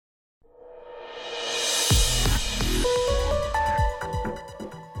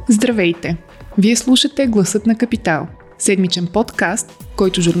Здравейте! Вие слушате Гласът на Капитал, седмичен подкаст, в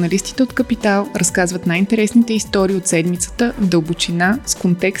който журналистите от Капитал разказват най-интересните истории от седмицата в дълбочина, с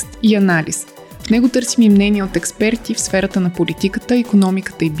контекст и анализ. В него търсим и мнения от експерти в сферата на политиката,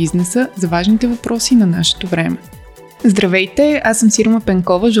 икономиката и бизнеса за важните въпроси на нашето време. Здравейте, аз съм Сирма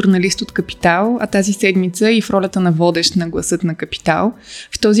Пенкова, журналист от Капитал, а тази седмица и в ролята на водещ на Гласът на Капитал.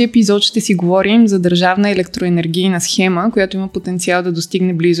 В този епизод ще си говорим за държавна електроенергийна схема, която има потенциал да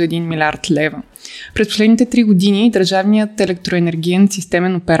достигне близо 1 милиард лева. През последните 3 години държавният електроенергиен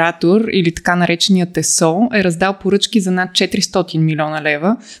системен оператор, или така нареченият ЕСО, е раздал поръчки за над 400 милиона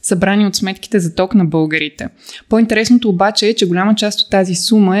лева, събрани от сметките за ток на българите. По-интересното обаче е, че голяма част от тази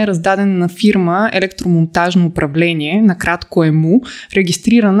сума е раздадена на фирма Електромонтажно управление, накратко ЕМУ,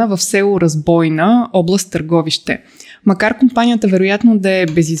 регистрирана в село Разбойна, област Търговище. Макар компанията вероятно да е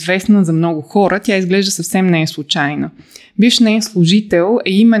безизвестна за много хора, тя изглежда съвсем не е случайна. Бивш неин служител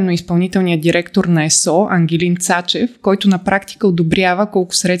е именно изпълнителният директор на ЕСО Ангелин Цачев, който на практика одобрява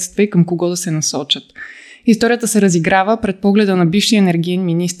колко средства и към кого да се насочат. Историята се разиграва пред погледа на бившия енергиен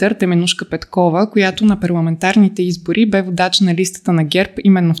министър Теменужка Петкова, която на парламентарните избори бе водач на листата на ГЕРБ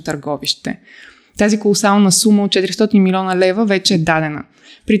именно в Търговище. Тази колосална сума от 400 милиона лева вече е дадена.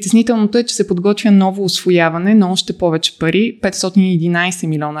 Притеснителното е, че се подготвя ново усвояване на още повече пари, 511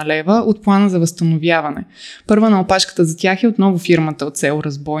 милиона лева, от плана за възстановяване. Първа на опашката за тях е отново фирмата от село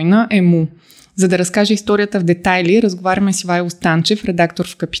Разбойна, ЕМУ. За да разкаже историята в детайли, разговаряме с Ивайло Станчев, редактор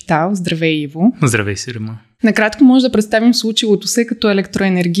в Капитал. Здравей, Иво! Здравей, Сирима! Накратко може да представим случилото се като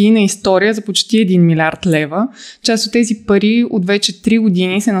електроенергийна история за почти 1 милиард лева. Част от тези пари от вече 3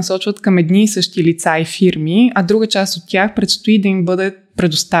 години се насочват към едни и същи лица и фирми, а друга част от тях предстои да им бъдат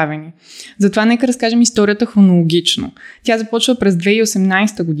предоставени. Затова нека разкажем историята хронологично. Тя започва през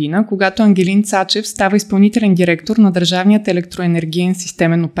 2018 година, когато Ангелин Цачев става изпълнителен директор на държавният електроенергиен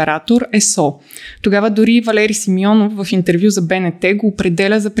системен оператор ЕСО. Тогава дори Валери Симеонов в интервю за БНТ го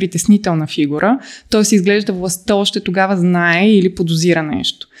определя за притеснителна фигура, т.е. изглежда властта още тогава знае или подозира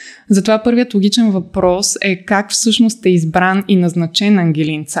нещо. Затова първият логичен въпрос е как всъщност е избран и назначен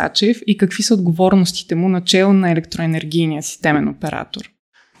Ангелин Цачев и какви са отговорностите му начело на електроенергийния системен оператор.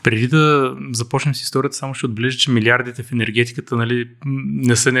 Преди да започнем с историята, само ще отбележа, че милиардите в енергетиката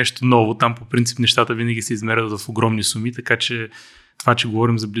не са нещо ново. Там по принцип нещата винаги се измерят в огромни суми, така че това, че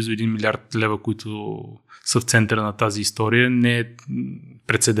говорим за близо 1 милиард лева, които са в центъра на тази история, не е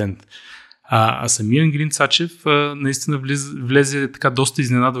прецедент. А самия Ангелин Цачев наистина влезе така доста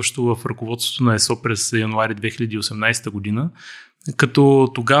изненадващо в ръководството на ЕСО през януари 2018 година, като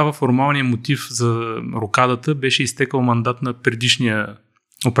тогава формалният мотив за рокадата беше изтекал мандат на предишния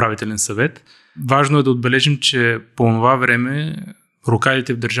управителен съвет. Важно е да отбележим, че по това време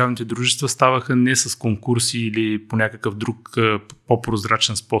рокадите в държавните дружества ставаха не с конкурси или по някакъв друг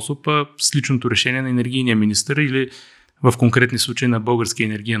по-прозрачен способ, а с личното решение на енергийния министър или в конкретни случаи на Българския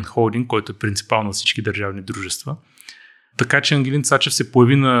енергиен холдинг, който е принципал на всички държавни дружества. Така че Ангелин Цачев се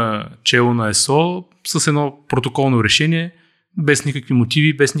появи на чело на ЕСО с едно протоколно решение, без никакви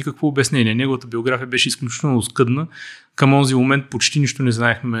мотиви, без никакво обяснение. Неговата биография беше изключително скъдна. Към онзи момент почти нищо не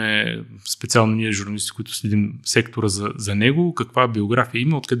знаехме, специално ние журналисти, които следим сектора за него, каква биография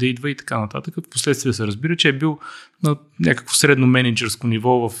има, откъде идва и така нататък. Впоследствие се разбира, че е бил на някакво средно менеджерско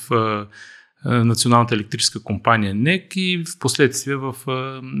ниво в Националната електрическа компания НЕК и в последствие в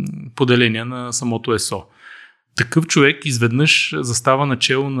поделение на самото ЕСО. Такъв човек изведнъж застава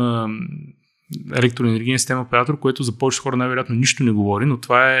начело на електроенергийен системен оператор, което за повечето хора най-вероятно нищо не говори, но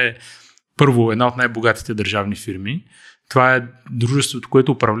това е първо една от най-богатите държавни фирми. Това е дружеството,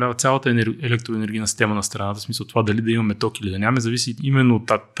 което управлява цялата електроенергийна система на страната, в смисъл това дали да имаме ток или да нямаме, зависи именно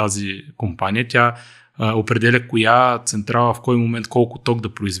от тази компания. Тя определя коя централа в кой момент колко ток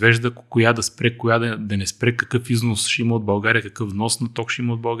да произвежда, коя да спре, коя да не спре, какъв износ ще има от България, какъв внос на ток ще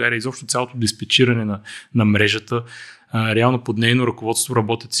има от България, изобщо цялото диспетчиране на мрежата. Реално под нейно ръководство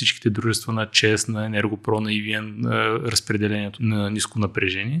работят всичките дружества на ЧЕС, на Енергопро, на ИВН, разпределението на ниско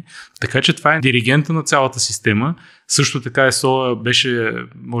напрежение. Така че това е диригента на цялата система. Също така ЕСО беше,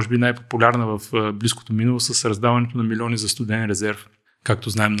 може би, най-популярна в близкото минало с раздаването на милиони за студен резерв, както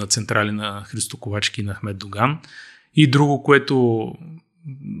знаем, на централи на Христо Ковачки и на Ахмед Доган. И друго, което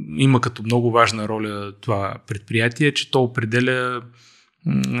има като много важна роля това предприятие, е, че то определя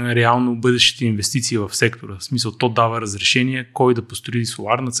реално бъдещите инвестиции в сектора. В смисъл, то дава разрешение кой да построи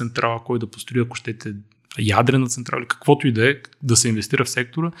соларна централа, кой да построи, ако щете, ядрена централа, каквото и да е, да се инвестира в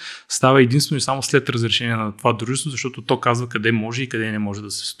сектора, става единствено и само след разрешение на това дружество, защото то казва къде може и къде не може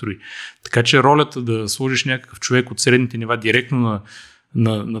да се строи. Така че ролята да сложиш някакъв човек от средните нива директно на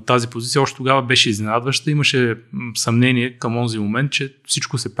на тази позиция, още тогава беше изненадваща. Имаше съмнение към онзи момент, че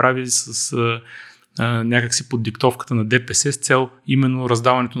всичко се прави с някакси под диктовката на ДПС с цел именно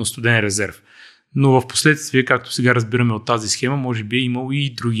раздаването на студен резерв. Но в последствие, както сега разбираме от тази схема, може би е имало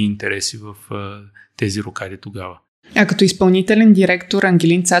и други интереси в тези рокади тогава. А като изпълнителен директор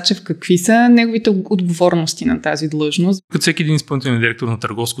Ангелин Цачев, какви са неговите отговорности на тази длъжност? Като всеки един изпълнителен директор на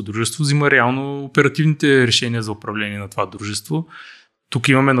търговско дружество взима реално оперативните решения за управление на това дружество. Тук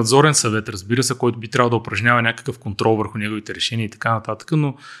имаме надзорен съвет, разбира се, който би трябвало да упражнява някакъв контрол върху неговите решения и така нататък,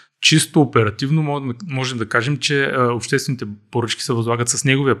 но чисто оперативно можем да кажем, че обществените поръчки се възлагат с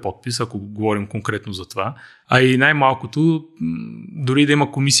неговия подпис, ако говорим конкретно за това. А и най-малкото, дори да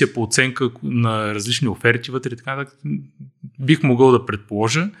има комисия по оценка на различни оферти вътре, така, бих могъл да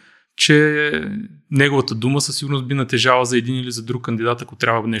предположа, че неговата дума със сигурност би натежала за един или за друг кандидат, ако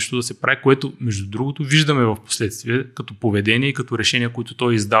трябва нещо да се прави, което между другото виждаме в последствие като поведение и като решения, които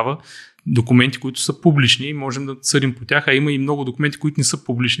той издава, документи, които са публични и можем да съдим по тях, а има и много документи, които не са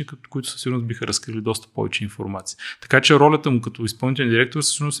публични, които със сигурност биха разкрили доста повече информация. Така че ролята му като изпълнителен директор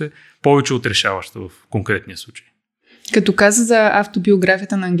всъщност е повече от решаваща в конкретния случай. Като каза за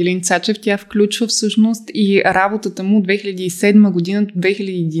автобиографията на Ангелин Цачев, тя включва всъщност и работата му от 2007 година до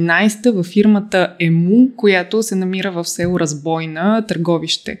 2011 във фирмата ЕМУ, която се намира в село Разбойна,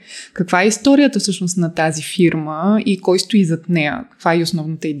 Търговище. Каква е историята всъщност на тази фирма и кой стои зад нея? Каква е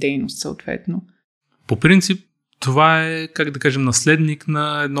основната й дейност съответно? По принцип, това е, как да кажем, наследник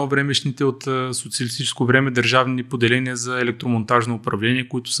на едно времешните от социалистическо време държавни поделения за електромонтажно управление,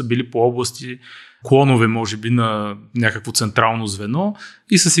 които са били по области, клонове, може би, на някакво централно звено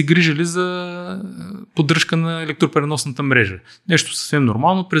и са се грижили за поддръжка на електропреносната мрежа. Нещо съвсем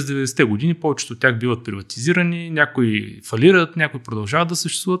нормално. През 90-те години повечето от тях биват приватизирани, някои фалират, някои продължават да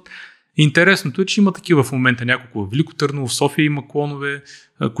съществуват. Интересното е, че има такива в момента няколко. В Велико Търново, в София има клонове,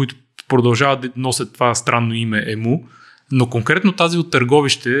 които продължават да носят това странно име ЕМУ, но конкретно тази от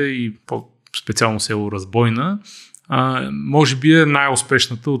Търговище и по-специално село Разбойна, може би е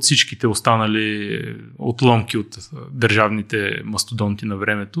най-успешната от всичките останали отломки от държавните мастодонти на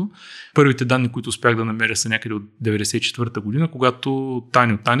времето. Първите данни, които успях да намеря, са някъде от 1994 година, когато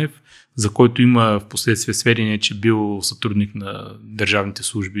Таню Танев, за който има в последствие сведения, че бил сътрудник на държавните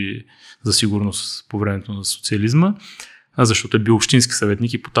служби за сигурност по времето на социализма, защото е бил общински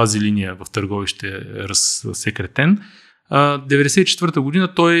съветник и по тази линия в Търговище е разсекретен. 1994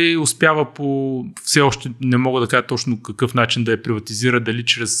 година той успява по все още не мога да кажа точно какъв начин да я приватизира, дали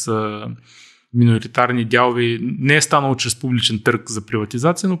чрез миноритарни дялове. Не е станало чрез публичен търг за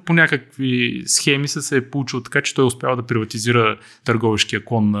приватизация, но по някакви схеми се е получило така, че той успява да приватизира търговищкия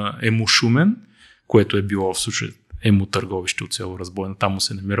клон на ЕМУ Шумен, което е било в случай ЕМУ Търговище от село Разбойна. Там му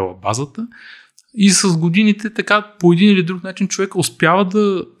се намирала базата. И с годините така по един или друг начин човека успява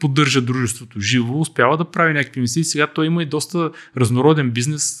да поддържа дружеството живо, успява да прави някакви инвестиции. Сега той има и доста разнороден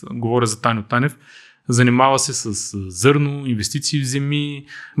бизнес, говоря за Таню Танев, занимава се с зърно, инвестиции в земи,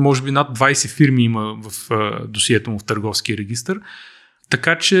 може би над 20 фирми има в досието му в търговския регистър.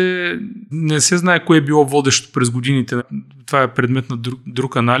 Така че не се знае кое е било водещо през годините. Това е предмет на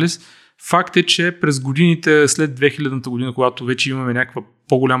друг анализ. Факт е, че през годините след 2000-та година, когато вече имаме някаква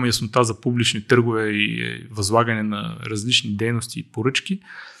по-голяма яснота за публични търгове и възлагане на различни дейности и поръчки,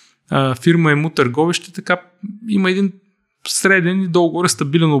 фирма ЕМУ Търговище така има един среден и долу-горе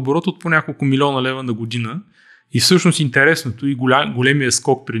стабилен оборот от по няколко милиона лева на година. И всъщност интересното и големия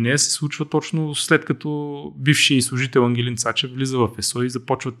скок при нея се случва точно след като бившият служител Ангелин Цачев влиза в ЕСО и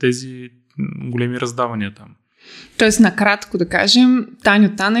започват тези големи раздавания там. Тоест, накратко да кажем, Таню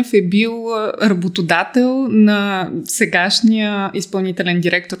Танев е бил работодател на сегашния изпълнителен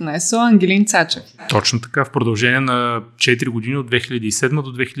директор на ЕСО Ангелин Цачев. Точно така, в продължение на 4 години от 2007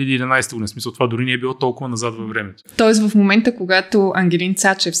 до 2011 година. В смисъл, това дори не е било толкова назад във времето. Тоест, в момента, когато Ангелин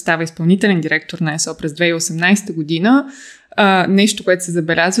Цачев става изпълнителен директор на ЕСО през 2018 година, нещо, което се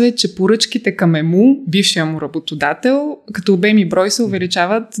забелязва е, че поръчките към ЕМУ, бившия му работодател, като обем и брой се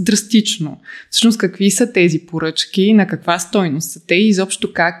увеличават драстично. Всъщност, какви са тези поръчки, на каква стойност са те и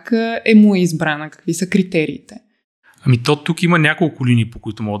изобщо как ЕМУ е избрана, какви са критериите? Тук има няколко линии, по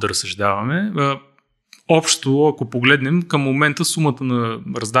които мога да разсъждаваме. Общо, ако погледнем, към момента сумата на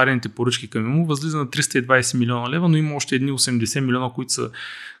раздадените поръчки към ЕМУ възлиза на 320 милиона лева, но има още едни 80 милиона, които са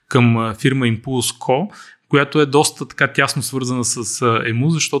към фирма Impulse Co., която е доста така тясно свързана с ЕМУ,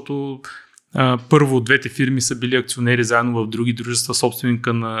 защото Първо, двете фирми са били акционери заедно в други дружества.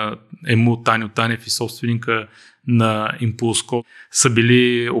 Собственика на ЕМУ Таню Танев и собственика на Импулско са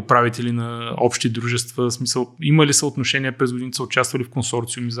били управители на общи дружества. В смисъл, имали са отношения през годините, са участвали в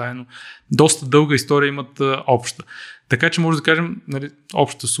консорциуми заедно. Доста дълга история имат обща. Така че може да кажем, нали,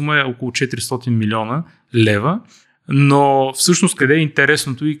 общата сума е около 400 милиона лева. Но всъщност къде е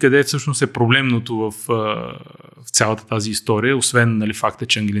интересното и къде всъщност е проблемното в цялата тази история, освен, нали, факта,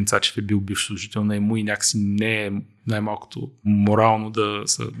 че Ангелин Цачев е бил бивш служител на ЕМУ и някакси не е най-малкото морално да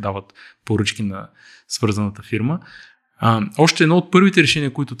се дават поръчки на свързаната фирма. Още едно от първите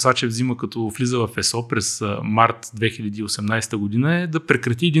решения, които Цачев взима като влиза в ЕСО през март 2018 година е да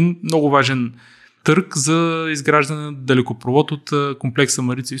прекрати един много важен търг за изграждане на далекопровод от комплекса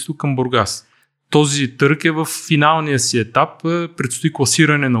Марица изток към Бургас. Този търг е в финалния си етап, предстои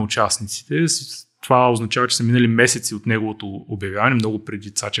класиране на участниците. Това означава, че са минали месеци от неговото обявяване, много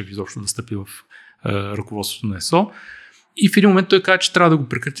преди Цачев изобщо да стъпи в ръководството на ЕСО. И в един момент той каза, че трябва да го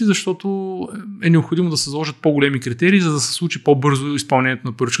прекрати, защото е необходимо да се заложат по-големи критерии, за да се случи по-бързо изпълнението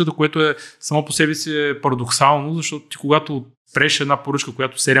на поръчката, което е само по себе си е парадоксално, защото ти когато спреш една поръчка,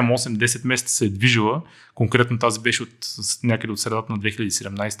 която 7, 8, 10 месеца се е движила, конкретно тази беше някъде от средата на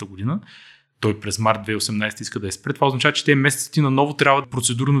 2017 година, той през март 2018 иска да е спре. Това означава, че тези месеци ти наново трябва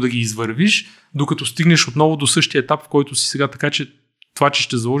процедурно да ги извървиш, докато стигнеш отново до същия етап, в който си сега. Така че това, че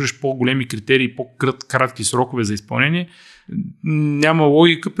ще заложиш по-големи критерии, по-кратки срокове за изпълнение, няма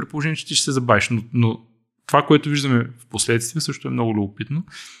логика, при положение, че ти ще се забавиш. Но това, което виждаме в последствие, също е много любопитно.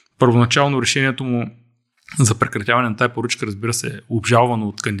 Първоначално решението му за прекратяване на тая поръчка, разбира се, е обжалвано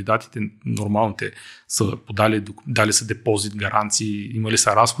от кандидатите. Нормално те са дали са депозит, гаранции, имали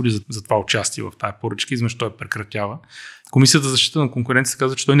са разходи за това участие в тая поръчка, изведнъж той прекратява. Комисията за защита на конкуренцията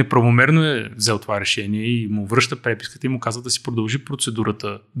каза, че той неправомерно е взел това решение и му връща преписката и му каза да си продължи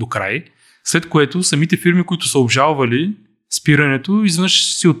процедурата до край, след което самите фирми, които са обжалвали спирането, изведнъж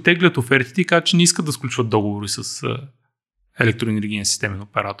си оттеглят офертите и казват, че не искат да сключват договори с електроенергиен системен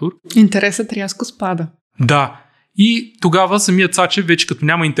оператор. Интересът рязко спада. Да. И тогава самият Цачев, вече като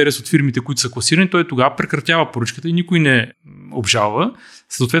няма интерес от фирмите, които са класирани, той тогава прекратява поръчката и никой не обжалва.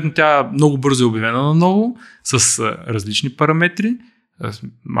 Съответно, тя много бързо е обявена наново, с различни параметри,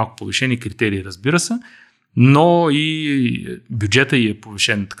 малко повишени критерии, разбира се, но и бюджета й е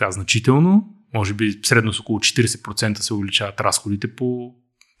повишен така значително. Може би средно с около 40% се увеличават разходите по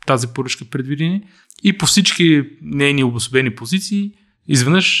тази поръчка предвидени. И по всички нейни обособени позиции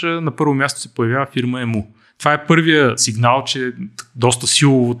изведнъж на първо място се появява фирма ЕМУ. Това е първия сигнал, че доста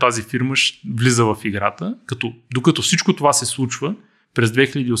силово тази фирма влиза в играта, докато всичко това се случва през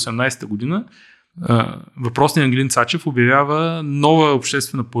 2018 година, въпросният Ангелин Цачев обявява нова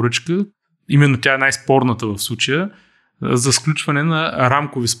обществена поръчка, именно тя е най-спорната в случая, за сключване на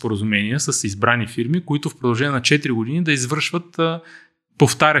рамкови споразумения с избрани фирми, които в продължение на 4 години да извършват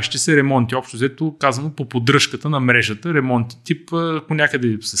повтарящи се ремонти, общо взето казано по поддръжката на мрежата, ремонти тип, ако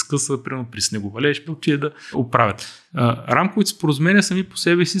някъде се скъса, примерно при снеговалеж, отиде да оправят. Рамковите споразумения сами по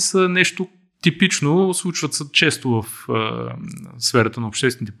себе си са нещо типично, случват се често в сферата на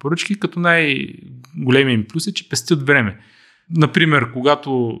обществените поръчки, като най-големия им плюс е, че пестят време. Например,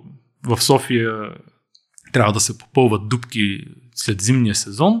 когато в София трябва да се попълват дупки след зимния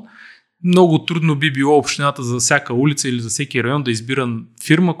сезон, много трудно би било общината за всяка улица или за всеки район да избира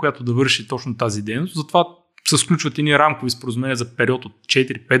фирма, която да върши точно тази дейност. Затова се сключват едни рамкови споразумения за период от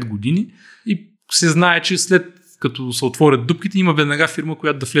 4-5 години и се знае, че след като се отворят дупките, има веднага фирма,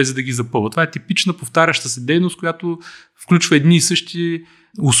 която да влезе да ги запълва. Това е типична повтаряща се дейност, която включва едни и същи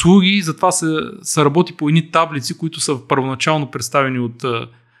услуги, затова се работи по едни таблици, които са първоначално представени от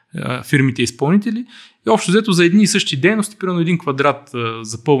фирмите изпълнители. И общо взето за едни и същи дейности, примерно 1 квадрат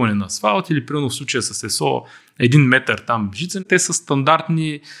запълване на асфалт или примерно в случая с ЕСО 1 метър там жицен, те са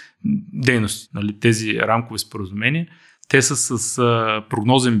стандартни дейности, нали, тези рамкови споразумения. Те са с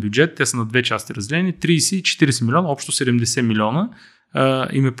прогнозен бюджет, те са на две части разделени, 30 и 40 милиона, общо 70 милиона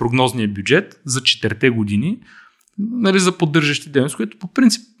им е прогнозният бюджет за 4 години, нали, за поддържащи дейности, което по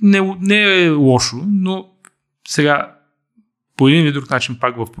принцип не е лошо, но сега по един или друг начин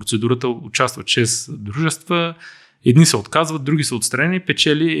пак в процедурата участват 6 дружества, едни се отказват, други са отстранени,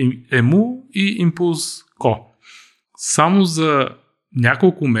 печели ЕМУ и Импулс.ко. Само за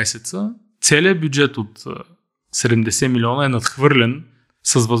няколко месеца целият бюджет от 70 милиона е надхвърлен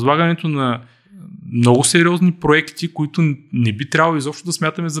с възлагането на много сериозни проекти, които не би трябвало изобщо да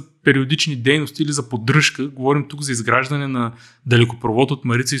смятаме за периодични дейности или за поддръжка. Говорим тук за изграждане на далекопровод от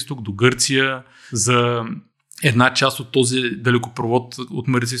Марица изток до Гърция, за една част от този далекопровод от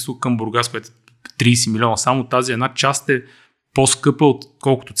Марица изток към Бургас, което е 30 милиона. Само тази една част е по-скъпа,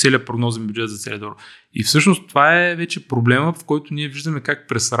 отколкото целият прогнозен бюджет за целия договор. И всъщност това е вече проблема, в който ние виждаме как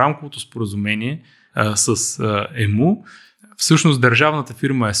през рамковото споразумение с ЕМУ, всъщност държавната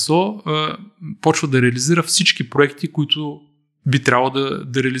фирма ЕСО почва да реализира всички проекти, които би трябвало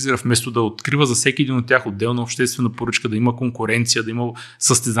да реализира, вместо да открива за всеки един от тях отделна обществена поръчка, да има конкуренция, да има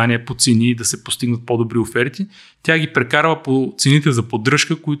състезания по цени, да се постигнат по-добри оферти. Тя ги прекарва по цените за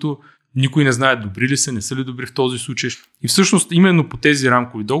поддръжка, които никой не знае добри ли са, не са ли добри в този случай. И всъщност именно по тези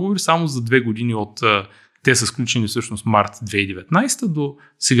рамкови договори, само за 2 години те са сключени всъщност март 2019 до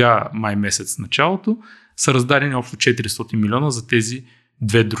сега май месец началото, са раздадени общо 400 милиона за тези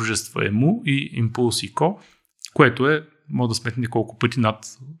 2 дружества ЕМУ и Импулс и Ко, което е, може да сметнете колко пъти над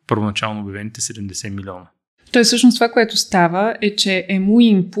първоначално обявените 70 милиона. Тоест всъщност това, което става е, че ЕМУ и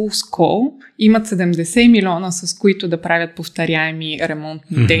Импулс Ко имат 70 милиона, с които да правят повторяеми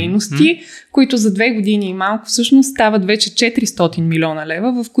ремонтни дейности, които за 2 години и малко всъщност стават вече 400 милиона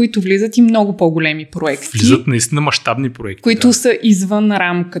лева, в които влизат и много по-големи проекти. Влизат наистина мащабни проекти. Които са извън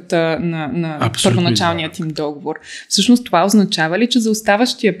рамката на първоначалният им договор. Всъщност това означава ли, че за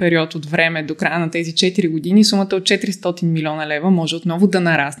оставащия период от време до края на тези 4 години сумата от 400 милиона лева може отново да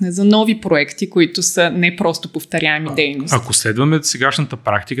нарасне за нови проекти, които са не просто повторяеми дейности? Ако следваме сегашната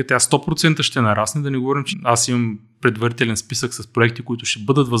практика, тя 100% ще нарасне, да не говорим, че аз имам предварителен списък с проекти, които ще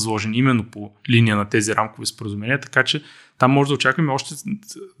бъдат възложени именно по линия на тези рамкови споразумения, така че там може да очакваме още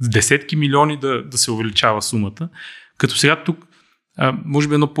десетки милиони да се увеличава сумата. Като сега тук може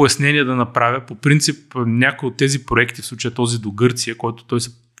би едно пояснение да направя. По принцип някои от тези проекти, в случая този до Гърция, който той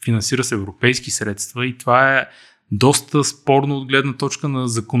се финансира с европейски средства, и това е доста спорно от гледна точка на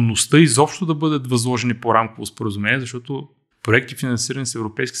законността изобщо да бъдат възложени по рамково споразумение, защото проекти, финансирани с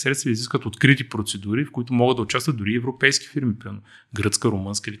европейски средства, изискват открити процедури, в които могат да участват дори европейски фирми, примерно гръцка,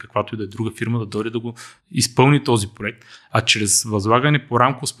 румънска или каквато и да е друга фирма, да дойде да го изпълни този проект. А чрез възлагане по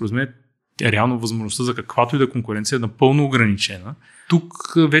рамково споразумение реално възможността за каквато и да конкуренция е напълно ограничена. Тук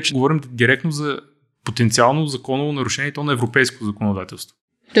вече говорим директно за потенциално законово нарушение то на европейско законодателство.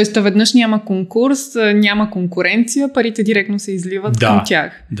 Тоест, веднъж няма конкурс, няма конкуренция, парите директно се изливат към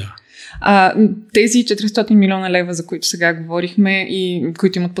тях. Да. Тези 400 милиона лева, за които сега говорихме и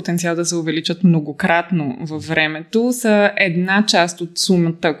които имат потенциал да се увеличат многократно във времето, са една част от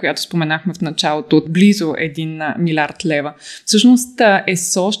сумата, която споменахме в началото, от близо 1 милиард лева. Всъщност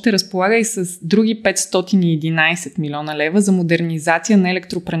ЕСО ще разполага и с други 511 милиона лева за модернизация на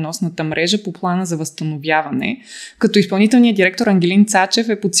електропреносната мрежа по плана за възстановяване, като изпълнителният директор Ангелин Цачев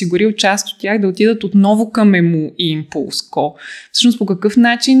е подсигурил част от тях да отидат отново към ЕМУ и Импулс Ко. Всъщност по какъв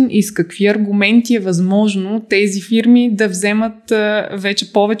начин и с какви аргументи е възможно тези фирми да вземат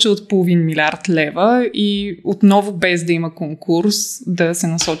вече повече от половин милиард лева и отново без да има конкурс да се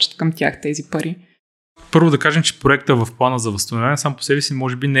насочат към тях тези пари? Първо да кажем, че проекта в плана за възстановяване сам по себе си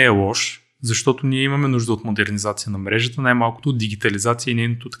може би не е лош, защото ние имаме нужда от модернизация на мрежата, най-малкото от дигитализация и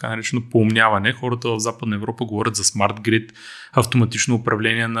нейното така наречено поумняване. Хората в Западна Европа говорят за смарт грид, автоматично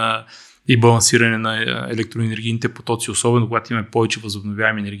управление и балансиране на електроенергийните потоци, особено когато имаме повече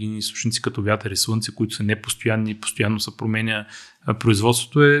възобновяеми енергийни източници, като вятър и слънце, които са непостоянни и постоянно се променя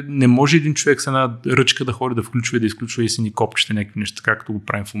производството. Не може един човек с една ръчка да ходи да включва и да изключва и сини копчета, някакви неща, както го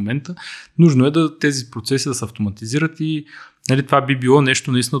правим в момента. Нужно е тези процеси да се автоматизират и това би било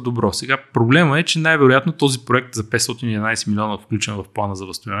нещо наистина добро. Сега проблема е, че най-вероятно този проект за 511 милиона, включен в плана за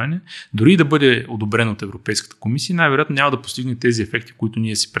възстановяване, дори да бъде одобрен от Европейската комисия, най-вероятно няма да постигне тези ефекти, които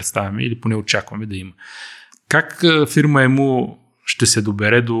ние си представяме или поне очакваме да има. Как фирма ЕМУ ще се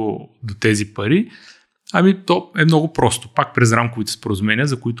добере до тези пари? То е много просто. Пак през рамковите споразумения,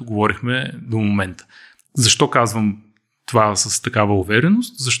 за които говорихме до момента. Защо казвам това с такава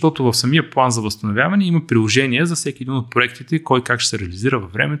увереност? Защото в самия план за възстановяване има приложение за всеки един от проектите, кой как ще се реализира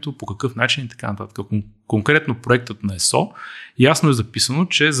във времето, по какъв начин и така нататък. Конкретно проектът на ЕСО ясно е записано,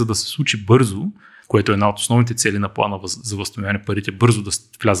 че за да се случи бързо, което е една от основните цели на плана за възстановяване, парите бързо да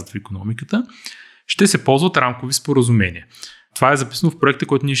влязат в икономиката, ще се ползват рамкови споразумения. Това е записано в проекта,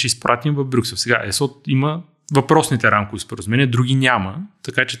 който ние ще изпратим в Брюксел. Сега ЕСО има въпросните рамкови споразумения, други няма,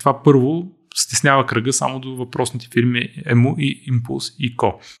 така че това първо стеснява кръга само до въпросните фирми ЕМУ и Импулс и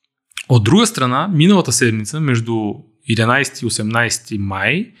Ко. От друга страна, миналата седмица, между 11 и 18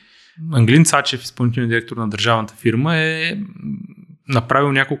 май, Ангелин Цачев, изпълнителният директор на държавната фирма, е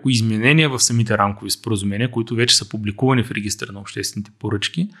направил няколко изменения в самите рамкови споразумения, които вече са публикувани в регистъра на обществените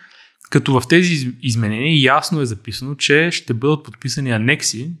поръчки. Като в тези изменения ясно е записано, че ще бъдат подписани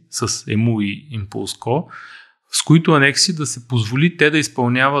анекси с ЕМУ и Импулс Ко, с които анекси да се позволи те да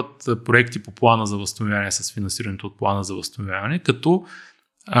изпълняват проекти по плана за възстановяване с финансирането от плана за възстановяване, като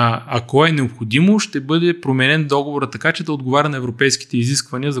ако е необходимо, ще бъде променен договора така, че да отговаря на европейските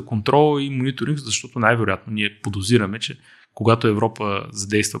изисквания за контрол и мониторинг, защото най-вероятно ние подозираме, че когато Европа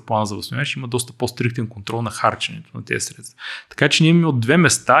задейства плана за възстановяване, ще има доста по-стриктен контрол на харченето на тези средства. Така че ние имаме от две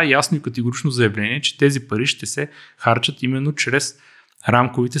места ясно и категорично заявление, че тези пари ще се харчат именно чрез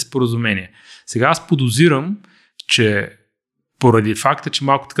рамковите споразумения. Сега аз подозирам, че поради факта, че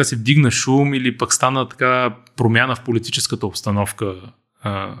малко така се вдигна шум или пък стана така промяна в политическата обстановка,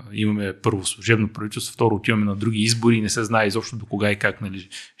 имаме първо служебно правителство, второ отиваме на други избори и не се знае изобщо до кога и как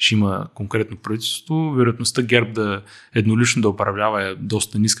ще има конкретно правителство. Вероятността ГЕРБ да еднолично да управлява е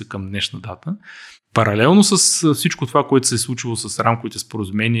доста ниска към днешна дата. Паралелно с всичко това, което се е случило с рамковите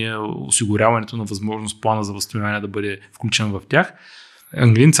споразумения, осигуряването на възможност плана за възстановяване да бъде включен в тях,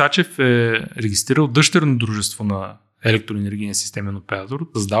 Ангелин Цачев е регистрирал дъщерно дружество на Електроенергийния системен оператор,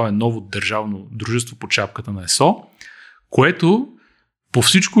 създава е ново държавно дружество под шапката на ЕСО, което по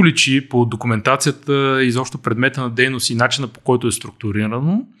всичко личи, по документацията, изобщо предмета на дейност и начина, по който е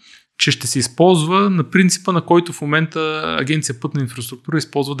структурирано, че ще се използва на принципа, на който в момента Агенция пътна инфраструктура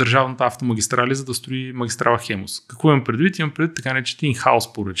използва държавната автомагистрали, за да строи магистрала Хемус. Какво имам предвид? Имам предвид така наречените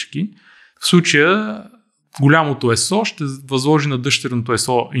инхаус поръчки. В случая голямото ЕСО ще възложи на дъщерното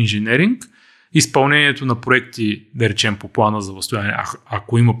ЕСО инженеринг изпълнението на проекти, да речем по плана за възстановяване,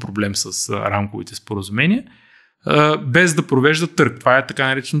 ако има проблем с рамковите споразумения, без да провежда търг. Това е така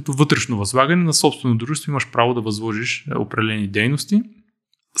нареченото вътрешно възлагане на собствено дружество. Имаш право да възложиш определени дейности.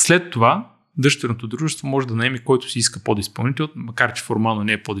 След това дъщерното дружество може да наеме който си иска подизпълнител, макар че формално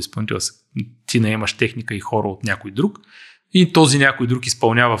не е подизпълнител, ти наемаш техника и хора от някой друг. И този някой друг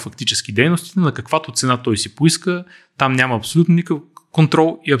изпълнява фактически дейностите, на каквато цена той си поиска. Там няма абсолютно никакъв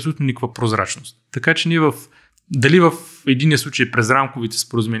контрол и абсолютно никаква прозрачност. Така че ние дали в единия случай през рамковите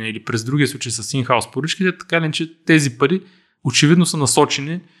споразумения или през другия случай с инхаус поръчките, така ли, че тези пари очевидно са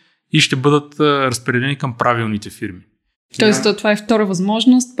насочени и ще бъдат разпределени към правилните фирми. Тоест, това е втора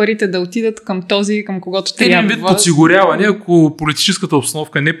възможност, парите да отидат към този, към когото трябва. Един вид подсигуряване, ако политическата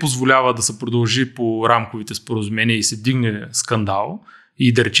обстановка не позволява да се продължи по рамковите споразумения и се дигне скандал,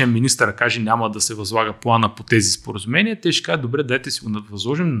 и да речем министъра каже няма да се възлага плана по тези споразумения, те ще кажат, добре, дайте си го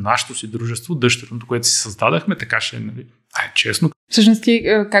възложим на нашето си дружество, дъщерното, което си създадахме, така ще е честно. Всъщност,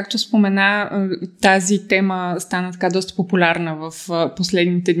 както спомена, тази тема стана така доста популярна в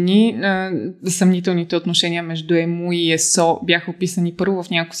последните дни. Съмнителните отношения между ЕМУ и ЕСО бяха описани първо в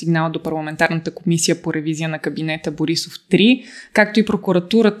няколко сигнала до парламентарната комисия по ревизия на кабинета Борисов 3, както и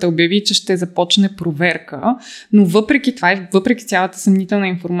прокуратурата обяви, че ще започне проверка. Но въпреки това, въпреки цялата съмнителна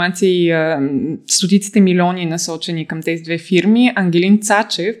информация и стотиците милиони насочени към тези две фирми, Ангелин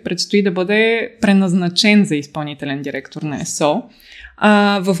Цачев предстои да бъде преназначен за изпълнителен директор на ЕСО.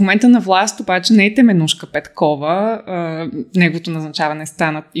 В момента на власт обаче не е Теменушка Петкова. Неговото назначаване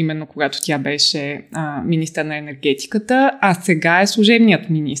стана именно когато тя беше министър на енергетиката, а сега е служебният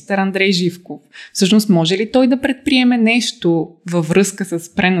министър Андрей Живков. Всъщност може ли той да предприеме нещо във връзка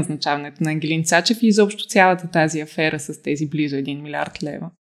с преназначаването на Ангелин Цачев и изобщо цялата тази афера с тези близо 1 милиард лева?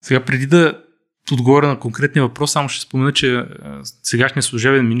 Сега преди да отговоря на конкретния въпрос, само ще спомена, че сегашният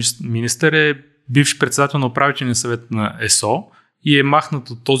служебен министър е бивш председател на управителния съвет на ЕСО и е махнат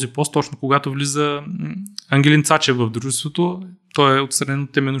от този пост точно когато влиза Ангелин Цачев в дружеството. Той е отстранен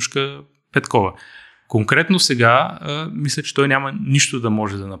от Теменушка Петкова. Конкретно сега мисля, че той няма нищо да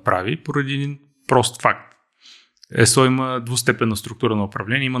може да направи поради един прост факт. ЕСО има двустепенна структура на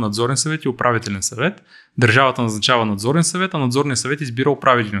управление, има надзорен съвет и управителен съвет. Държавата назначава надзорен съвет, а надзорният съвет избира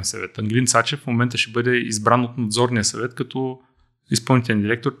управителен съвет. Ангелин Цачев в момента ще бъде избран от надзорния съвет като изпълнителен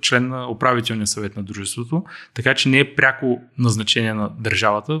директор, член на управителния съвет на дружеството, така че не е пряко назначение на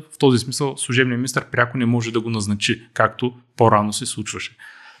държавата. В този смисъл служебният министър пряко не може да го назначи, както по-рано се случваше.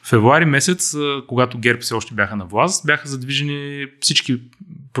 В февруари месец, когато ГЕРБ все още бяха на власт, бяха задвижени всички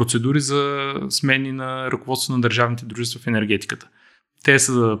процедури за смени на ръководство на държавните дружества в енергетиката. Те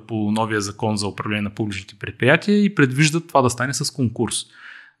са по новия закон за управление на публичните предприятия и предвиждат това да стане с конкурс.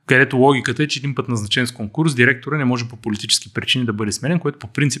 Където логиката е, че един път назначен с конкурс, директора не може по политически причини да бъде сменен, което по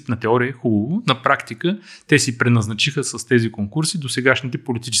принцип на теория е хубаво. На практика те си преназначиха с тези конкурси до сегашните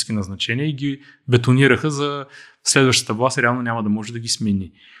политически назначения и ги бетонираха за следващата власт, реално няма да може да ги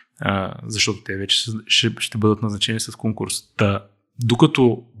смени, защото те вече ще бъдат назначени с конкурс.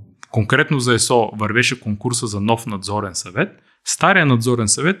 Докато конкретно за ЕСО вървеше конкурса за нов надзорен съвет, стария надзорен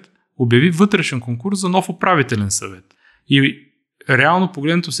съвет обяви вътрешен конкурс за нов управителен съвет. И реално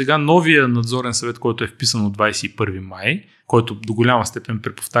погледнато сега новия надзорен съвет, който е вписан от 21 май, който до голяма степен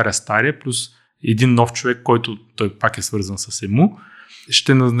преповтаря стария, плюс един нов човек, който той пак е свързан с ЕМУ,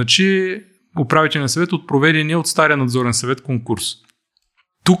 ще назначи управителен съвет от проведения от стария надзорен съвет конкурс.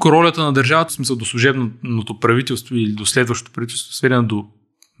 Тук ролята на държавата, в смисъл до служебното правителство или до следващото правителство, сведена до,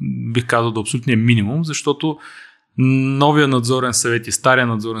 бих казал, до абсолютния минимум, защото новия надзорен съвет и стария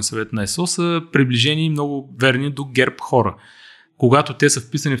надзорен съвет на ЕСО са приближени и много верни до ГЕРБ хора. Когато те са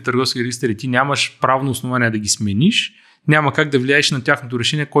вписани в търговски регистър и ти нямаш правно основание да ги смениш, няма как да влияеш на тяхното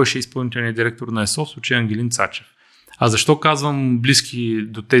решение кой ще е изпълнителният директор на ЕСО, в случая Ангелин Цачев. А защо казвам близки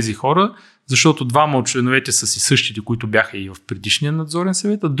до тези хора? Защото двама от членовете са си същите, които бяха и в предишния надзорен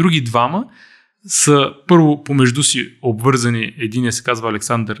съвет, а други двама са първо помежду си обвързани. Единият се казва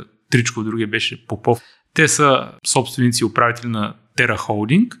Александър Тричков, другия беше Попов. Те са собственици и управители на Тера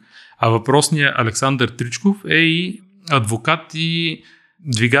Холдинг, а въпросният Александър Тричков е и адвокат и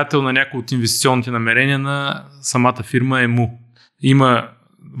двигател на някои от инвестиционните намерения на самата фирма ЕМУ. Има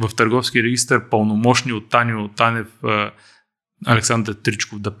в търговски регистър пълномощни от Танио Танев Александър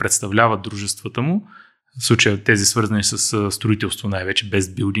Тричков да представлява дружествата му, в случая тези свързани с строителство, най-вече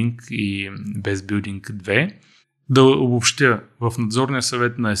Best Building и Best Building 2. Да обобщя, в надзорния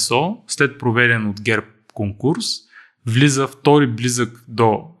съвет на ЕСО, след проведен от ГЕРБ конкурс, влиза втори близък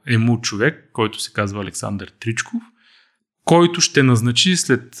до ЕМУ човек, който се казва Александър Тричков, който ще назначи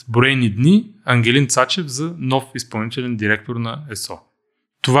след броени дни Ангелин Цачев за нов изпълнителен директор на ЕСО.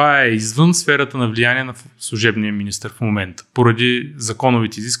 Това е извън сферата на влияние на служебния министър в момента. Поради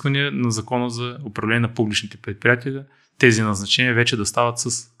законовите изисквания на закона за управление на публичните предприятия, тези назначения вече да стават с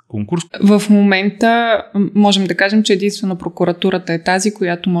конкурс. В момента можем да кажем, че единствено прокуратурата е тази,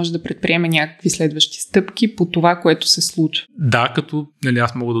 която може да предприеме някакви следващи стъпки по това, което се случва. Да, като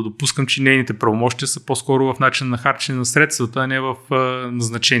аз мога да допускам, че нейните правомощия са по-скоро в начин на харчене на средствата, а не в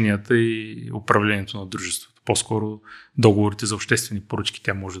назначенията и управлението на дружеството. По-скоро договорите за обществени поръчки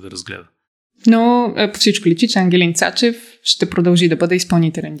тя може да разгледа. Но по всичко личи, че Ангелин Цачев ще продължи да бъде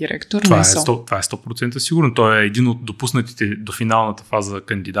изпълнителен директор на ЕСО. Това е 100% сигурно. Той е един от допуснатите до финалната фаза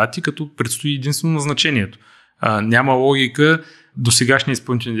кандидати, като предстои единствено назначението. Няма логика до сегашния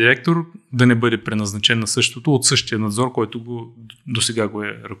изпълнителен директор да не бъде преназначен на същото от същия надзор, който до сега го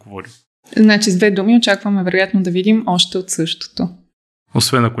е ръководил. Значи с две думи очакваме вероятно да видим още от същото.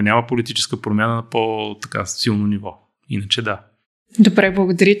 Освен ако няма политическа промяна на по-така силно ниво. Иначе да. Добре,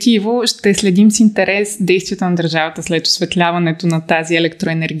 благодаря ти, Иво. Ще следим с интерес действията на държавата след осветляването на тази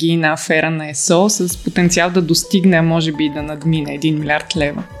електроенергийна афера на ЕСО с потенциал да достигне, а може би да надмине 1 милиард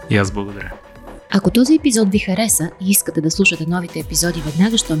лева. И аз благодаря. Ако този епизод ви хареса и искате да слушате новите епизоди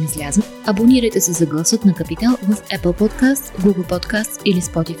веднага, щом излязат, абонирайте се за Гласът на Капитал в Apple Podcast, Google Podcast или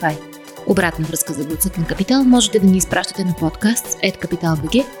Spotify. Обратна връзка за Гласът на Капитал можете да ни изпращате на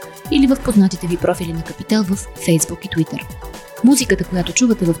podcast@capital.bg или в познатите ви профили на Капитал в Facebook и Twitter. Музиката, която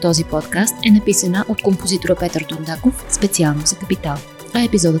чувате в този подкаст, е написана от композитора Петър Дондаков специално за Капитал, а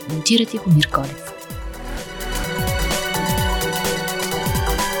епизодът монтира Тихомир Колев.